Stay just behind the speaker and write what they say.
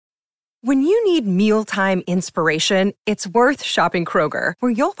When you need mealtime inspiration, it's worth shopping Kroger,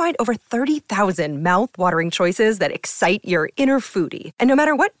 where you'll find over 30,000 mouth-watering choices that excite your inner foodie. And no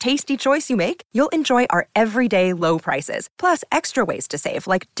matter what tasty choice you make, you'll enjoy our everyday low prices, plus extra ways to save,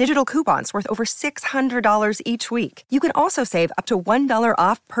 like digital coupons worth over $600 each week. You can also save up to $1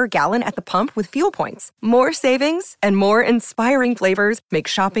 off per gallon at the pump with fuel points. More savings and more inspiring flavors make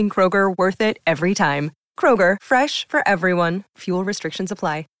shopping Kroger worth it every time. Kroger, fresh for everyone. Fuel restrictions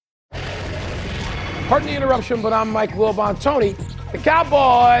apply. Pardon the interruption, but I'm Mike Wilbon. Tony, the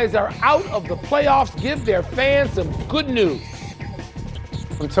Cowboys are out of the playoffs. Give their fans some good news.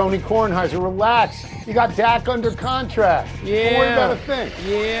 I'm Tony Kornheiser. Relax. You got Dak under contract. Yeah. Don't worry about a thing.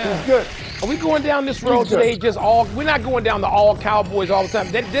 Yeah. He's good. Are we going down this road today we're not going down to all Cowboys all the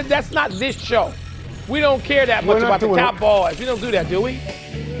time. That's not this show. We don't care that much about the Cowboys. We don't do that, do we?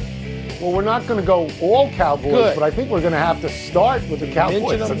 Well, we're not going to go all Cowboys, but I think we're going to have to start with the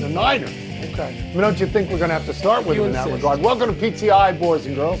Cowboys and the Niners. Okay. I mean, don't you think we're going to have to start with them in that regard? Welcome to PTI, boys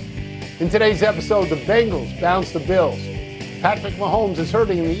and girls. In today's episode, the Bengals bounce the Bills. Patrick Mahomes is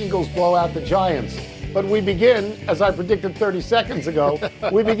hurting and the Eagles blow out the Giants. But we begin, as I predicted 30 seconds ago,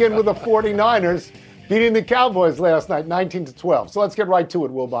 we begin with the 49ers beating the Cowboys last night, 19-12. So let's get right to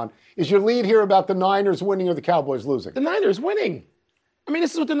it, Wilbon. Is your lead here about the Niners winning or the Cowboys losing? The Niners winning. I mean,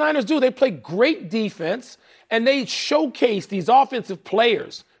 this is what the Niners do. They play great defense, and they showcase these offensive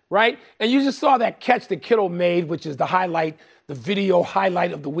players, right? And you just saw that catch that Kittle made, which is the highlight, the video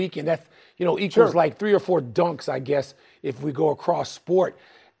highlight of the weekend. That, equals like 3 or 4 dunks, I guess, if we go across sport.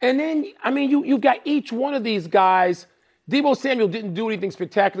 And then, I mean, you've got each one of these guys. Deebo Samuel didn't do anything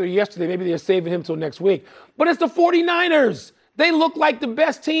spectacular yesterday. Maybe they're saving him till next week. But it's the 49ers. They look like the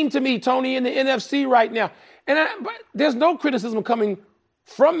best team to me, Tony, in the NFC right now. But there's no criticism coming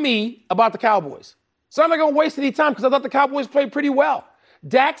from me about the Cowboys. So I'm not going to waste any time because I thought the Cowboys played pretty well.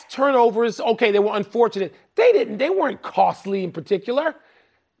 Dak's turnovers, okay, they were unfortunate. They weren't costly in particular.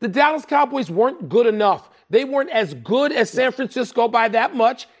 The Dallas Cowboys weren't good enough. They weren't as good as San Francisco by that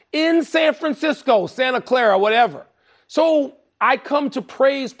much in San Francisco, Santa Clara, whatever. So I come to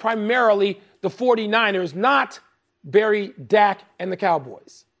praise primarily the 49ers, not bury Dak and the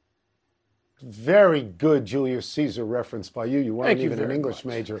Cowboys. Very good Julius Caesar reference by you. You weren't even an English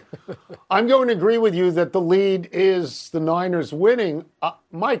major. I'm going to agree with you that the lead is the Niners winning.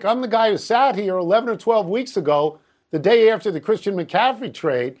 Mike, I'm the guy who sat here 11 or 12 weeks ago, the day after the Christian McCaffrey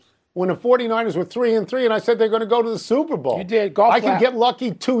trade, when the 49ers were 3-3, and I said they're going to go to the Super Bowl. You did. Golf clap. I could get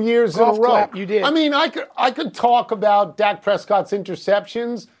lucky 2 years Golf in a row. Clap. You did. I mean, I could talk about Dak Prescott's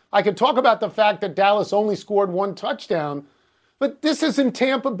interceptions. I could talk about the fact that Dallas only scored 1 touchdown. But this isn't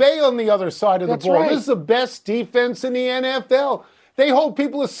Tampa Bay on the other side of the ball. Right. This is the best defense in the NFL. They hold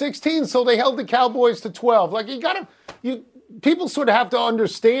people to 16, so they held the Cowboys to 12. Like, people sort of have to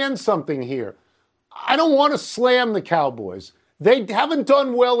understand something here. I don't want to slam the Cowboys. They haven't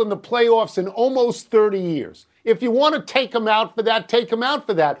done well in the playoffs in almost 30 years. If you want to take them out for that, take them out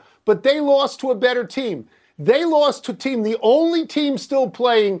for that. But they lost to a better team. They lost to a team, the only team still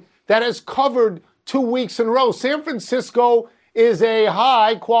playing that has covered 2 weeks in a row. San Francisco is a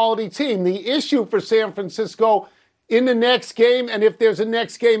high-quality team. The issue for San Francisco in the next game, and if there's a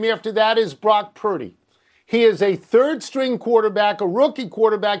next game after that, is Brock Purdy. He is a third-string quarterback, a rookie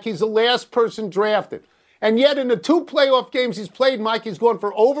quarterback. He's the last person drafted. And yet in the 2 playoff games he's played, Mike, he's gone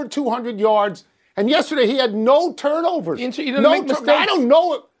for over 200 yards. And yesterday he had no turnovers. He didn't make mistakes. I don't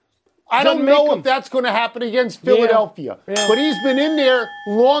know. I don't know if that's going to happen against Philadelphia. Yeah. But he's been in there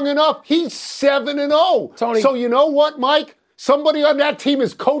long enough. He's 7-0. Tony. So you know what, Mike? Somebody on that team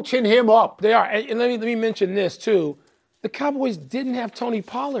is coaching him up. They are. And let me mention this, too. The Cowboys didn't have Tony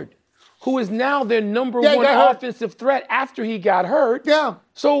Pollard, who is now their number one offensive threat after he got hurt. Yeah.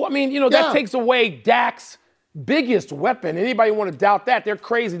 So, I mean, that takes away Dak's biggest weapon. Anybody want to doubt that? They're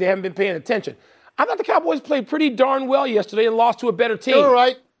crazy. They haven't been paying attention. I thought the Cowboys played pretty darn well yesterday and lost to a better team. All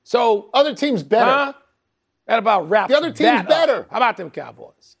right. So other team's better. That about wraps the other team's better. How about them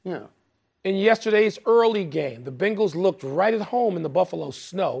Cowboys? Yeah. In yesterday's early game, the Bengals looked right at home in the Buffalo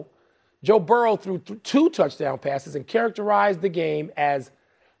snow. Joe Burrow threw 2 touchdown passes and characterized the game as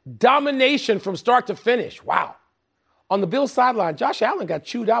domination from start to finish. Wow. On the Bills sideline, Josh Allen got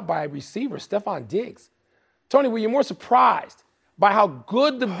chewed out by a receiver, Stephon Diggs. Tony, were you more surprised by how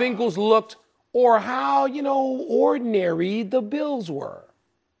good the Bengals looked or how, ordinary the Bills were?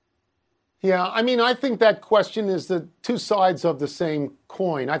 Yeah, I mean, I think that question is the 2 sides of the same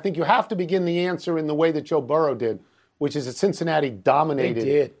coin. I think you have to begin the answer in the way that Joe Burrow did, which is that Cincinnati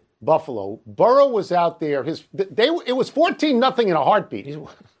dominated Buffalo. Burrow was out there. It was 14-0 in a heartbeat.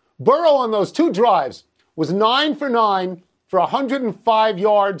 Burrow on those 2 drives was 9 for 9 for 105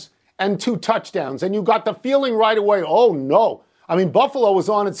 yards and 2 touchdowns. And you got the feeling right away, oh no. I mean, Buffalo was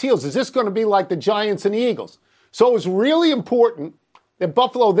on its heels. Is this going to be like the Giants and the Eagles? So it was really important that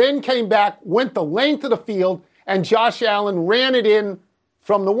Buffalo then came back, went the length of the field, and Josh Allen ran it in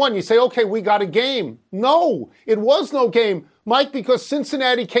from the 1. You say, okay, we got a game. No, it was no game, Mike, because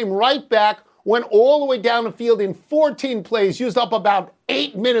Cincinnati came right back, went all the way down the field in 14 plays, used up about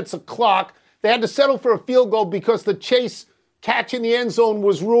 8 minutes of clock. They had to settle for a field goal because the Chase catch in the end zone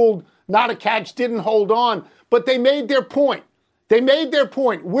was ruled not a catch, didn't hold on. But they made their point. They made their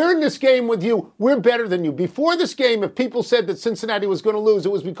point. We're in this game with you. We're better than you. Before this game, if people said that Cincinnati was going to lose,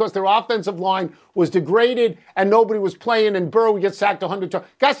 it was because their offensive line was degraded and nobody was playing, and Burrow would get sacked 100 times.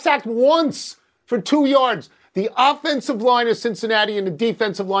 Got sacked once for 2 yards. The offensive line of Cincinnati and the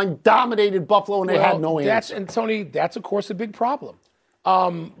defensive line dominated Buffalo, and they had no answer. And Tony, that's, of course, a big problem.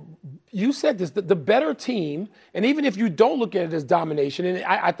 You said this, the better team, and even if you don't look at it as domination, and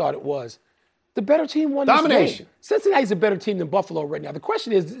I thought it was, the better team won this game. Cincinnati's a better team than Buffalo right now. The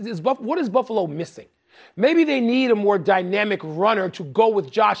question is what is Buffalo missing? Maybe they need a more dynamic runner to go with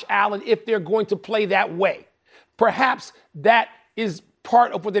Josh Allen if they're going to play that way. Perhaps that is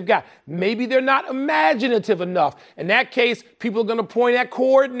part of what they've got. Maybe they're not imaginative enough. In that case, people are going to point at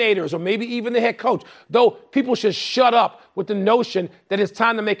coordinators or maybe even the head coach. Though people should shut up with the notion that it's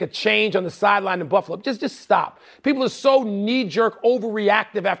time to make a change on the sideline in Buffalo. Just stop. People are so knee-jerk,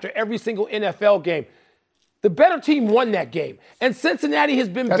 overreactive after every single NFL game. The better team won that game. And Cincinnati has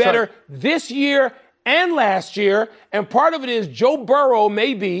been better this year and last year. And part of it is Joe Burrow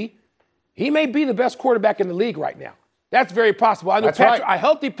may be the best quarterback in the league right now. That's very possible. I know a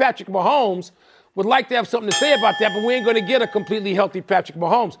healthy Patrick Mahomes would like to have something to say about that, but we ain't going to get a completely healthy Patrick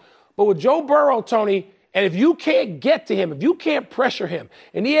Mahomes. But with Joe Burrow, Tony, and if you can't get to him, if you can't pressure him,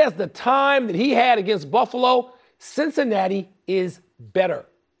 and he has the time that he had against Buffalo, Cincinnati is better.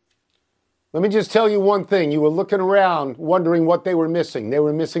 Let me just tell you one thing. You were looking around wondering what they were missing. They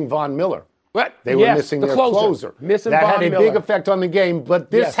were missing Von Miller. What? They were missing their closer. Missing that Von had a Miller. big effect on the game, but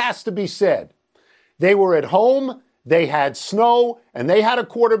this has to be said. They were at home. They had snow, and they had a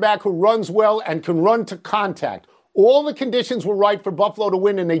quarterback who runs well and can run to contact. All the conditions were right for Buffalo to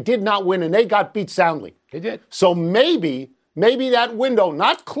win, and they did not win, and they got beat soundly. They did. So maybe that window,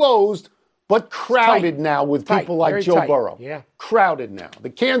 not closed, but crowded now with people like Joe Burrow. Yeah. Crowded now. The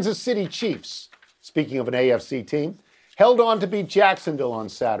Kansas City Chiefs, speaking of an AFC team, held on to beat Jacksonville on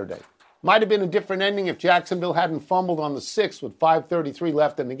Saturday. Might have been a different ending if Jacksonville hadn't fumbled on the 6th with 5:33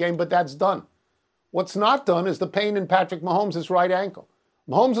 left in the game, but that's done. What's not done is the pain in Patrick Mahomes' right ankle.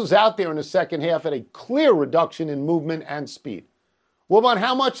 Mahomes was out there in the second half at a clear reduction in movement and speed. Wilbon,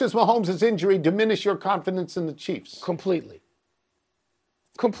 how much does Mahomes' injury diminish your confidence in the Chiefs? Completely.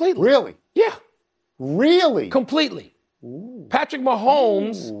 Really? Yeah. Really? Completely. Ooh. Patrick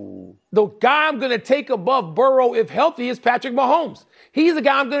Mahomes, the guy I'm going to take above Burrow if healthy is Patrick Mahomes. He's the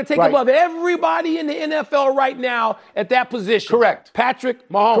guy I'm going to take above everybody in the NFL right now at that position. Correct. Patrick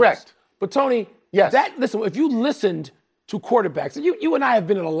Mahomes. Correct. But Tony, listen, if you listened to quarterbacks, and you and I have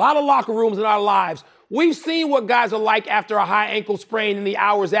been in a lot of locker rooms in our lives, we've seen what guys are like after a high ankle sprain in the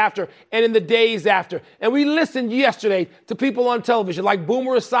hours after and in the days after. And we listened yesterday to people on television like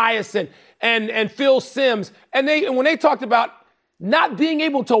Boomer Esiason and Phil Simms. And when they talked about not being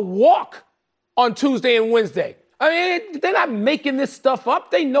able to walk on Tuesday and Wednesday, I mean, they're not making this stuff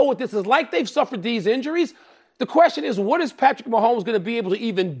up. They know what this is like. They've suffered these injuries. The question is, what is Patrick Mahomes going to be able to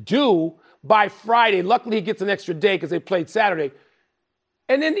even do by Friday? Luckily, he gets an extra day because they played Saturday.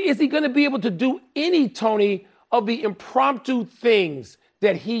 And then is he going to be able to do any, Tony, of the impromptu things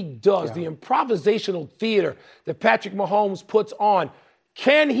that he does, the improvisational theater that Patrick Mahomes puts on?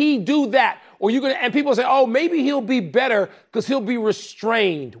 Can he do that? Or you going to, and people say, oh, maybe he'll be better because he'll be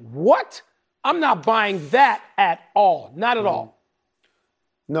restrained. What? I'm not buying that at all. Not at all.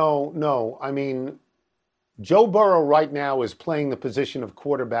 No. I mean, Joe Burrow right now is playing the position of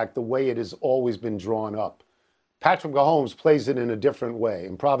quarterback the way it has always been drawn up. Patrick Mahomes plays it in a different way.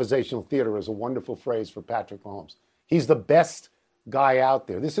 Improvisational theater is a wonderful phrase for Patrick Mahomes. He's the best guy out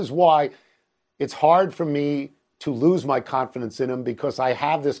there. This is why it's hard for me to lose my confidence in him, because I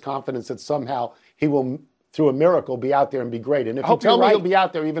have this confidence that somehow he will, through a miracle, be out there and be great. And if you tell me he'll be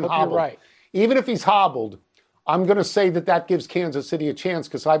out there even hobbled, even if he's hobbled, I'm going to say that gives Kansas City a chance,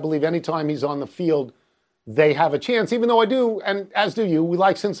 because I believe anytime he's on the field, they have a chance, even though I do, and as do you, we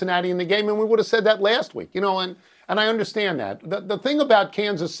like Cincinnati in the game, and we would have said that last week, and I understand that. The thing about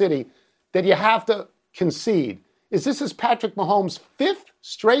Kansas City that you have to concede is this is Patrick Mahomes' 5th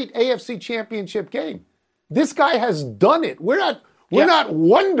straight AFC Championship game. This guy has done it. We're not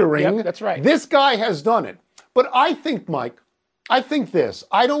wondering. That's right. This guy has done it. But I think, Mike, I think this.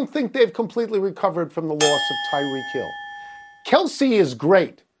 I don't think they've completely recovered from the loss of Tyreek Hill. Kelce is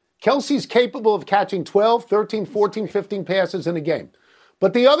great. Kelce's capable of catching 12, 13, 14, 15 passes in a game.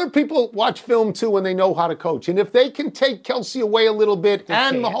 But the other people watch film, too, and they know how to coach. And if they can take Kelce away a little bit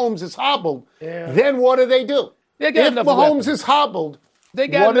and Mahomes is hobbled, then what do? If Mahomes is hobbled, they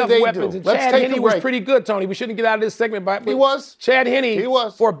got enough weapons. And Chad Henne was pretty good, Tony. We shouldn't get out of this segment. But he was. Chad Henne,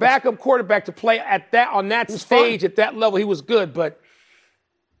 for a backup quarterback to play on that stage, at that level, he was good. But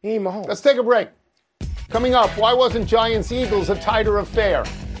he ain't Mahomes. Let's take a break. Coming up, why wasn't Giants-Eagles a tighter affair?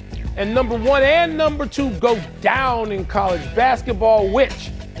 And number 1 and number 2 go down in college basketball.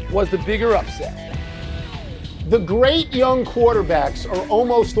 Which was the bigger upset? The great young quarterbacks are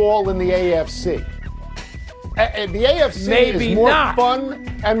almost all in the AFC. The AFC is more fun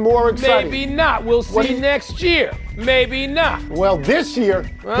and more exciting. Maybe not. We'll see next year. Maybe not. Well, this year,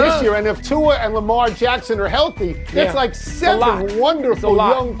 and if Tua and Lamar Jackson are healthy, that's like 7 wonderful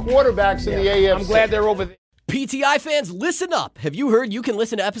young quarterbacks in the AFC. I'm glad they're over there. PTI fans, listen up. Have you heard you can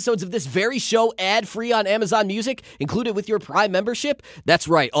listen to episodes of this very show ad-free on Amazon Music, included with your Prime membership? That's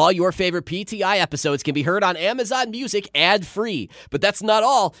right. All your favorite PTI episodes can be heard on Amazon Music ad-free. But that's not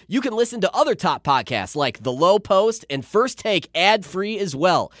all. You can listen to other top podcasts like The Low Post and First Take ad-free as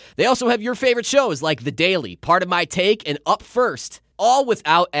well. They also have your favorite shows like The Daily, Part of My Take, and Up First, all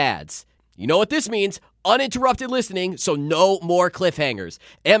without ads. You know what this means? Uninterrupted listening, so no more cliffhangers.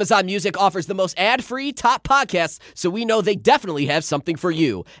 Amazon Music offers the most ad-free top podcasts, so we know they definitely have something for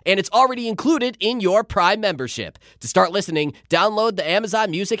you. And it's already included in your Prime membership. To start listening, download the Amazon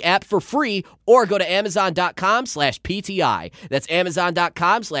Music app for free or go to amazon.com/PTI. That's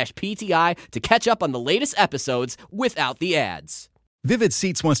amazon.com/PTI to catch up on the latest episodes without the ads. Vivid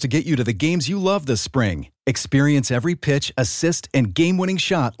Seats wants to get you to the games you love this spring. Experience every pitch, assist, and game-winning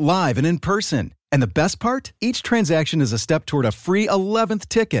shot live and in person. And the best part? Each transaction is a step toward a free 11th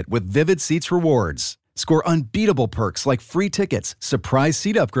ticket with Vivid Seats rewards. Score unbeatable perks like free tickets, surprise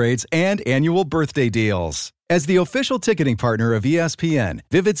seat upgrades, and annual birthday deals. As the official ticketing partner of ESPN,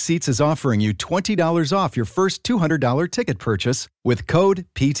 Vivid Seats is offering you $20 off your first $200 ticket purchase with code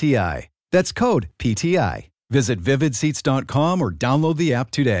PTI. That's code PTI. Visit vividseats.com or download the app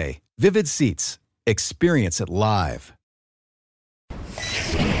today. Vivid Seats. Experience it live.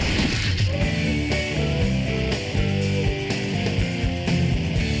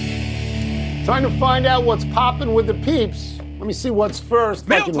 Trying to find out what's popping with the peeps. Let me see what's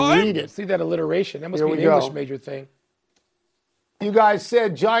first. I can read it. See that alliteration? That must be an English major thing. You guys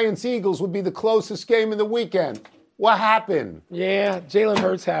said Giants-Eagles would be the closest game of the weekend. What happened? Yeah, Jalen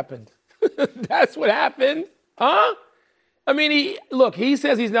Hurts happened. That's what happened. Huh? I mean, he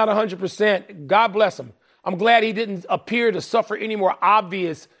says he's not 100%. God bless him. I'm glad he didn't appear to suffer any more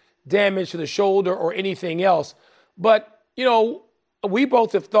obvious damage to the shoulder or anything else. But, we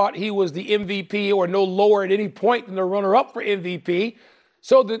both have thought he was the MVP or no lower at any point than the runner-up for MVP.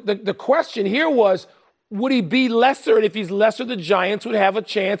 So the question here was, would he be lesser? And if he's lesser, the Giants would have a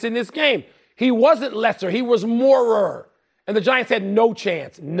chance in this game. He wasn't lesser. He was morer. And the Giants had no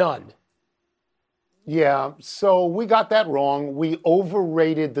chance. None. Yeah, so we got that wrong. We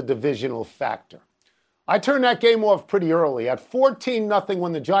overrated the divisional factor. I turned that game off pretty early. At 14-0,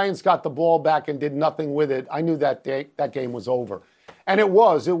 when the Giants got the ball back and did nothing with it, I knew that game was over. And it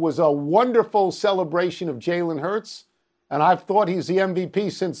was. It was a wonderful celebration of Jalen Hurts. And I've thought he's the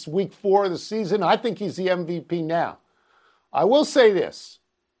MVP since week 4 of the season. I think he's the MVP now. I will say this.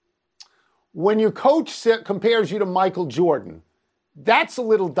 When your coach compares you to Michael Jordan, that's a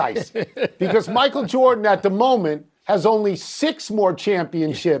little dicey. Because Michael Jordan at the moment has only 6 more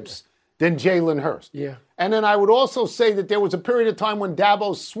championships than Jalen Hurts. Yeah. And then I would also say that there was a period of time when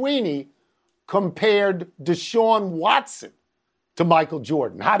Dabo Swinney compared Deshaun Watson to Michael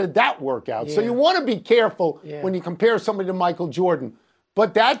Jordan. How did that work out? Yeah. So you want to be careful when you compare somebody to Michael Jordan.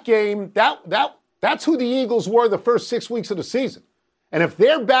 But that game, that's who the Eagles were the first 6 weeks of the season. And if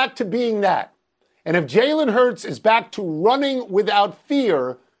they're back to being that, and if Jalen Hurts is back to running without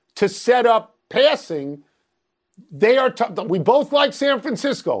fear to set up passing, they are tough. We both like San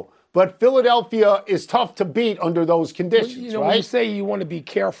Francisco, but Philadelphia is tough to beat under those conditions, right? When you say you want to be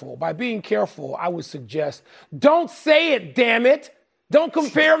careful, by being careful, I would suggest, don't say it, damn it. Don't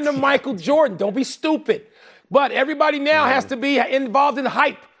compare him to Michael Jordan. Don't be stupid. But everybody now has to be involved in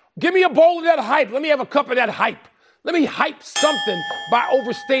hype. Give me a bowl of that hype. Let me have a cup of that hype. Let me hype something by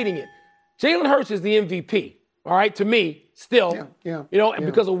overstating it. Jalen Hurts is the MVP, all right, to me, still. And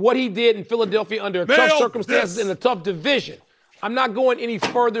because of what he did in Philadelphia under tough circumstances in a tough division. I'm not going any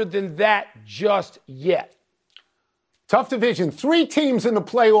further than that just yet. Tough division. 3 teams in the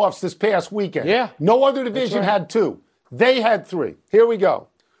playoffs this past weekend. Yeah. No other division had 2. They had 3. Here we go.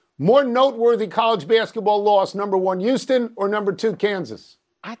 More noteworthy college basketball loss, number 1, Houston, or number 2, Kansas?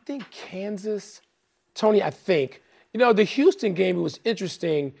 I think Kansas, Tony, I think. The Houston game, it was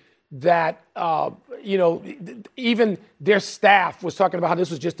interesting that, even their staff was talking about how this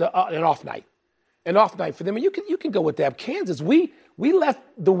was just an off night. An off night for them. And you can go with that. Kansas, we left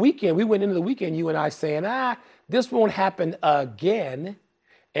the weekend. We went into the weekend, you and I, saying, this won't happen again.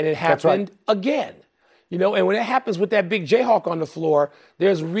 And it happened again. And when it happens with that big Jayhawk on the floor,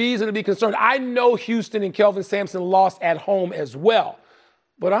 there's reason to be concerned. I know Houston and Kelvin Sampson lost at home as well.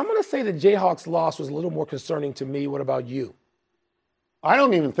 But I'm going to say the Jayhawks' loss was a little more concerning to me. What about you? I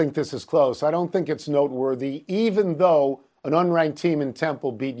don't even think this is close. I don't think it's noteworthy, even though an unranked team in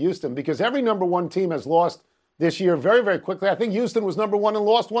Temple beat Houston, because every number 1 team has lost this year very, very quickly. I think Houston was number 1 and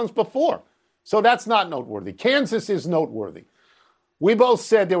lost once before. So that's not noteworthy. Kansas is noteworthy. We both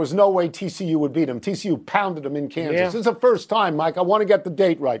said there was no way TCU would beat them. TCU pounded them in Kansas. Yeah. This is the first time, Mike, I want to get the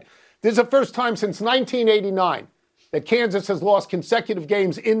date right. This is the first time since 1989 that Kansas has lost consecutive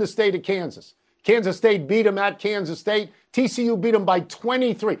games in the state of Kansas. Kansas State beat them at Kansas State. TCU beat them by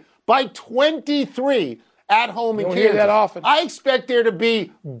 23. By 23 at home in Kansas. Hear that often. I expect there to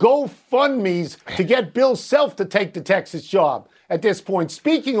be GoFundMes to get Bill Self to take the Texas job at this point.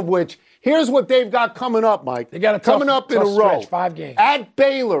 Speaking of which, here's what they've got coming up, Mike. They got coming up in a row. Stretch, 5 games. At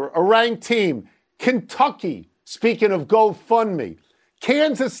Baylor, a ranked team. Kentucky, speaking of GoFundMe.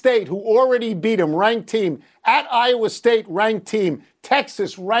 Kansas State, who already beat them, ranked team. At Iowa State, ranked team.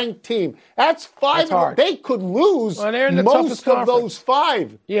 Texas, ranked team. That's 5. Hard. They could lose most of those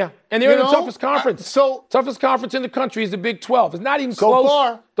 5. Yeah, and they're in the toughest conference. Toughest conference in the country is the Big 12. It's not even so close.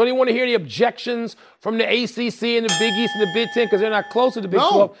 Far. Don't even want to hear any objections from the ACC and the Big East and the Big 10 because they're not close to the Big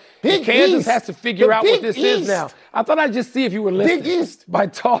 12. Kansas has to figure out what this is now. I thought I'd just see if you were listening. Big East. By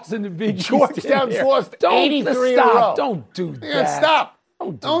tossing the Big East. Georgetown's lost 83 in a row. Don't do that. Yeah, stop.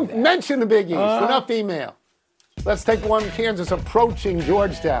 Don't mention the Big East. Enough email. Let's take one. Kansas approaching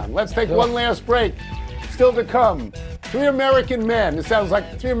Georgetown. Let's take one last break. Still to come. 3 American men. It sounds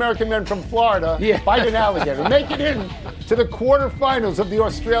like 3 American men from Florida bite an alligator. Make it in to the quarterfinals of the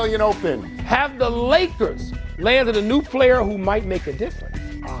Australian Open. Have the Lakers landed a new player who might make a difference.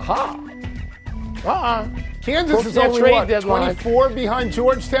 Kansas is only, what, 24 behind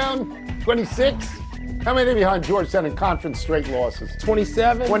Georgetown? 26? How many behind Georgetown in conference straight losses?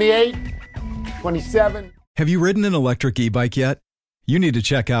 27? 28? 27? Have you ridden an electric e-bike yet? You need to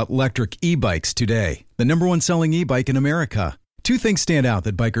check out Lectric E-Bikes today, the #1 selling e-bike in America. 2 things stand out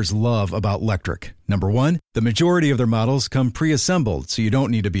that bikers love about Lectric. Number 1, the majority of their models come pre-assembled, so you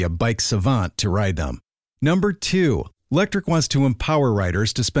don't need to be a bike savant to ride them. Number 2, Lectric wants to empower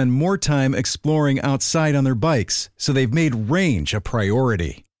riders to spend more time exploring outside on their bikes, so they've made range a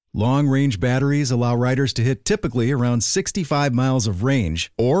priority. Long-range batteries allow riders to hit typically around 65 miles of range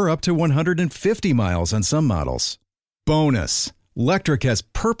or up to 150 miles on some models. Bonus, Lectric has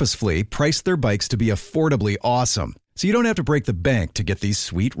purposefully priced their bikes to be affordably awesome, so you don't have to break the bank to get these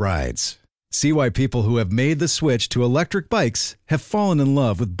sweet rides. See why people who have made the switch to electric bikes have fallen in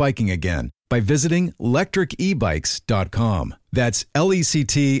love with biking again by visiting lectricebikes.com. That's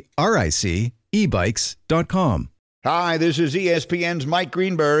LECTRIC ebikes.com. Hi, this is ESPN's Mike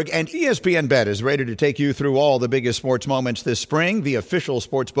Greenberg, and ESPN Bet is ready to take you through all the biggest sports moments this spring. The official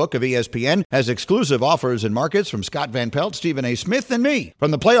sports book of ESPN has exclusive offers and markets from Scott Van Pelt, Stephen A. Smith, and me.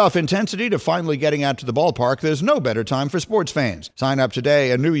 From the playoff intensity to finally getting out to the ballpark, there's no better time for sports fans. Sign up today,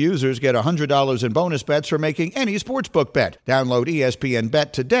 and new users get $100 in bonus bets for making any sportsbook bet. Download ESPN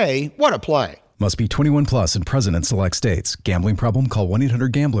Bet today. What a play. Must be 21 plus and present in select states. Gambling problem? Call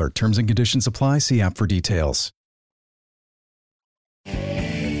 1-800-GAMBLER. Terms and conditions apply. See app for details.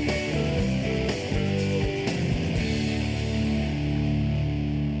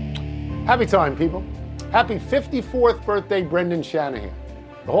 Happy time, people. Happy 54th birthday, Brendan Shanahan.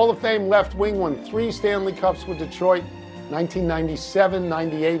 The Hall of Fame left wing won 3 Stanley Cups with Detroit, 1997,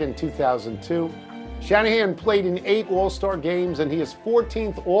 98, and 2002. Shanahan played in 8 All-Star games, and he is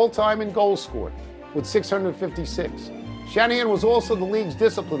 14th all-time in goals scored with 656. Shanahan was also the league's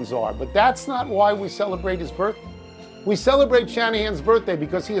discipline czar, but that's not why we celebrate his birthday. We celebrate Shanahan's birthday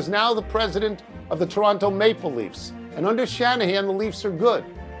because he is now the president of the Toronto Maple Leafs. And under Shanahan, the Leafs are good.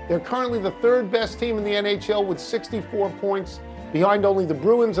 They're currently the 3rd best team in the NHL with 64 points, behind only the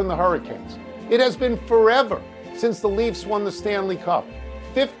Bruins and the Hurricanes. It has been forever since the Leafs won the Stanley Cup.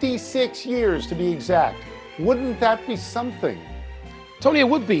 56 years to be exact. Wouldn't that be something? Tony, it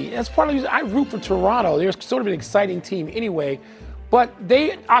would be. That's part of the reason I root for Toronto. They're sort of an exciting team anyway. But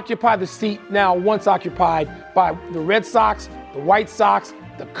they occupy the seat now once occupied by the Red Sox, the White Sox,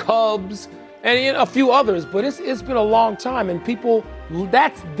 the Cubs, and a few others, but it's been a long time, and people,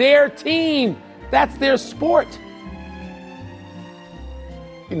 that's their team. That's their sport.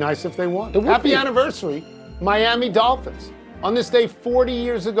 Be nice if they won. Happy anniversary, Miami Dolphins. On this day 40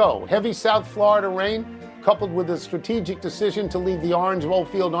 years ago, heavy South Florida rain, coupled with a strategic decision to leave the Orange Bowl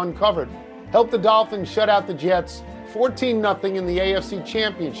field uncovered, helped the Dolphins shut out the Jets 14-0 in the AFC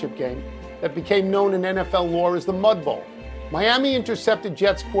Championship game that became known in NFL lore as the Mud Bowl. Miami intercepted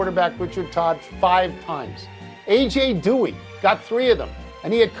Jets quarterback Richard Todd 5 times. A.J. Dewey got 3 of them,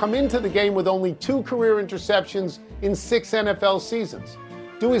 and he had come into the game with only 2 career interceptions in 6 NFL seasons.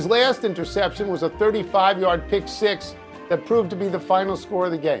 Dewey's last interception was a 35-yard pick six that proved to be the final score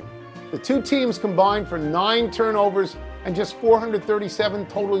of the game. The two teams combined for 9 turnovers and just 437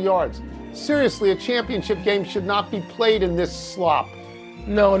 total yards. Seriously, a championship game should not be played in this slop.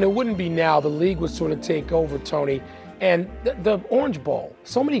 No, and it wouldn't be now. The league would sort of take over, Tony. And the Orange Bowl,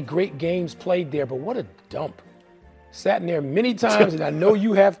 so many great games played there, but what a dump. Sat in there many times, and I know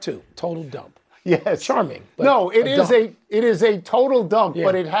you have too. Total dump. Yes. Charming. But no, it is a total dump, Yeah.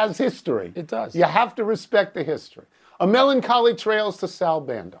 but it has history. It does. You have to respect the history. A melancholy trails to Sal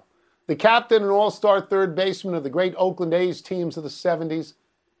Bando. The captain and all-star third baseman of the great Oakland A's teams of the 70s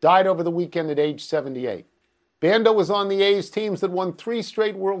died over the weekend at age 78. Bando was on the A's teams that won 3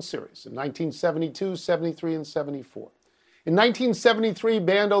 straight World Series in 1972, 73, and 74. In 1973,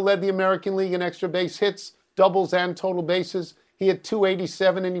 Bando led the American League in extra base hits, doubles, and total bases. He had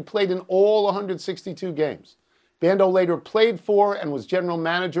 287, and he played in all 162 games. Bando later played for and was general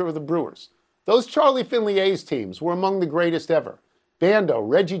manager of the Brewers. Those Charlie Finley A's teams were among the greatest ever. Bando,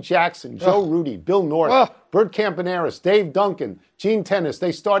 Reggie Jackson, Joe Rudy, Bill North, Bert Campaneris, Dave Duncan, Gene Tennis.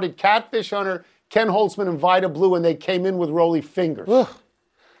 They started Catfish Hunter, Ken Holtzman, and Vida Blue, and they came in with Rolly Fingers.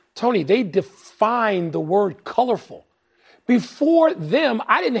 Tony, they defined the word colorful. Before them,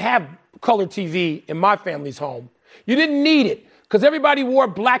 I didn't have color TV in my family's home. You didn't need it because everybody wore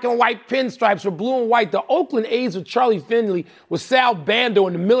black and white pinstripes or blue and white. The Oakland A's with Charlie Finley with Sal Bando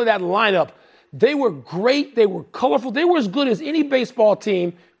in the middle of that lineup. They were great. They were colorful. They were as good as any baseball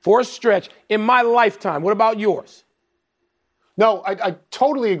team for a stretch in my lifetime. What about yours? No, I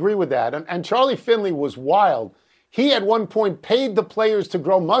totally agree with that. And Charlie Finley was wild. He at one point paid the players to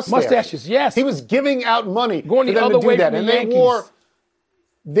grow mustaches. Mustaches, yes. He was giving out money Going for the them other to do way that. from And the they Yankees. wore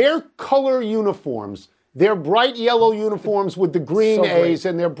their color uniforms, their bright yellow uniforms with the green So great. A's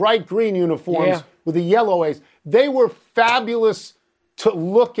and their bright green uniforms Yeah. with the yellow A's. They were fabulous to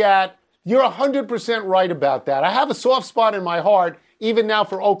look at. You're 100% right about that. I have a soft spot in my heart, even now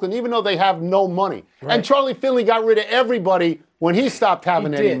for Oakland, even though they have no money. Right. And Charlie Finley got rid of everybody when he stopped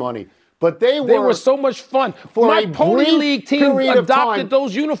having any did. money. But they They were so much fun. for My a Pony brief League team period of adopted time-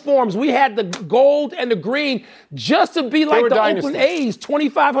 those uniforms. We had the gold and the green just to be like were the dynasties. Oakland A's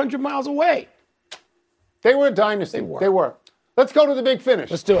 2,500 miles away. They were a dynasty. They were. Let's go to the big finish.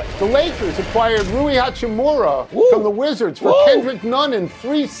 Let's do it. The Lakers acquired Rui Hachimura Woo. from the Wizards for Woo. Kendrick Nunn and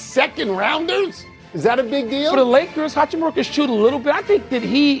 3 second-rounders? Is that a big deal? For the Lakers, Hachimura can shoot a little bit. I think that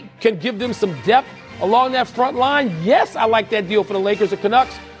he can give them some depth along that front line. Yes, I like that deal for the Lakers. The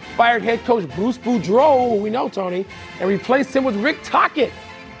Canucks fired head coach Bruce Boudreau, who we know, Tony, and replaced him with Rick Tocchet.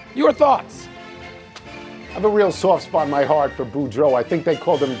 Your thoughts? I have a real soft spot in my heart for Boudreau. I think they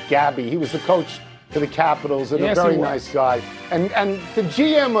called him Gabby. He was the coach for the Capitals and Yes, a very he was. nice guy. And the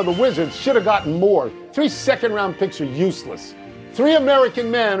GM of the Wizards should have gotten more. 3 second-round picks are useless. 3 American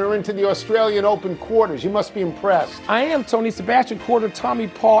men are into the Australian Open quarters. You must be impressed. I am, Tony. Sebastian Korda, Tommy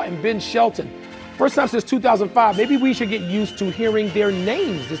Paul, and Ben Shelton. First time since 2005. Maybe we should get used to hearing their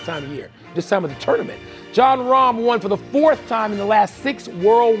names this time of year, this time of the tournament. John Rahm won for the 4th time in the last 6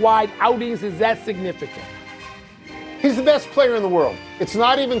 worldwide outings. Is that significant? He's the best player in the world. It's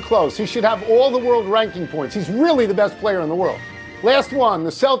not even close. He should have all the world ranking points. He's really the best player in the world. Last one,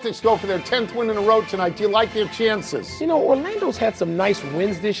 the Celtics go for their 10th win in a row tonight. Do you like their chances? You know, Orlando's had some nice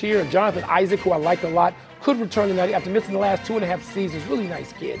wins this year, and Jonathan Isaac, who I like a lot, could return tonight after missing the last 2.5 seasons. Really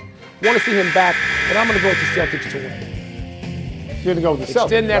nice kid. Want to see him back, but I'm going to go with the Celtics to win. You're going to go with the Celtics.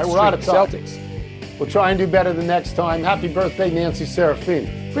 Extend that right? We're out of streak, time. Celtics. We'll try and do better the next time. Happy birthday, Nancy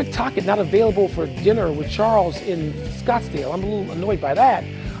Serafini. Rick Tocchet not available for dinner with Charles in Scottsdale. I'm a little annoyed by that.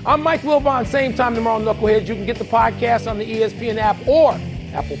 I'm Mike Wilbon. Same time tomorrow, Knuckleheads. You can get the podcast on the ESPN app or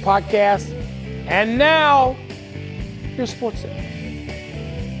Apple Podcasts. And now, here's Sports Center.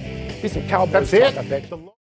 Be some Cowboys That's talk, it. I bet.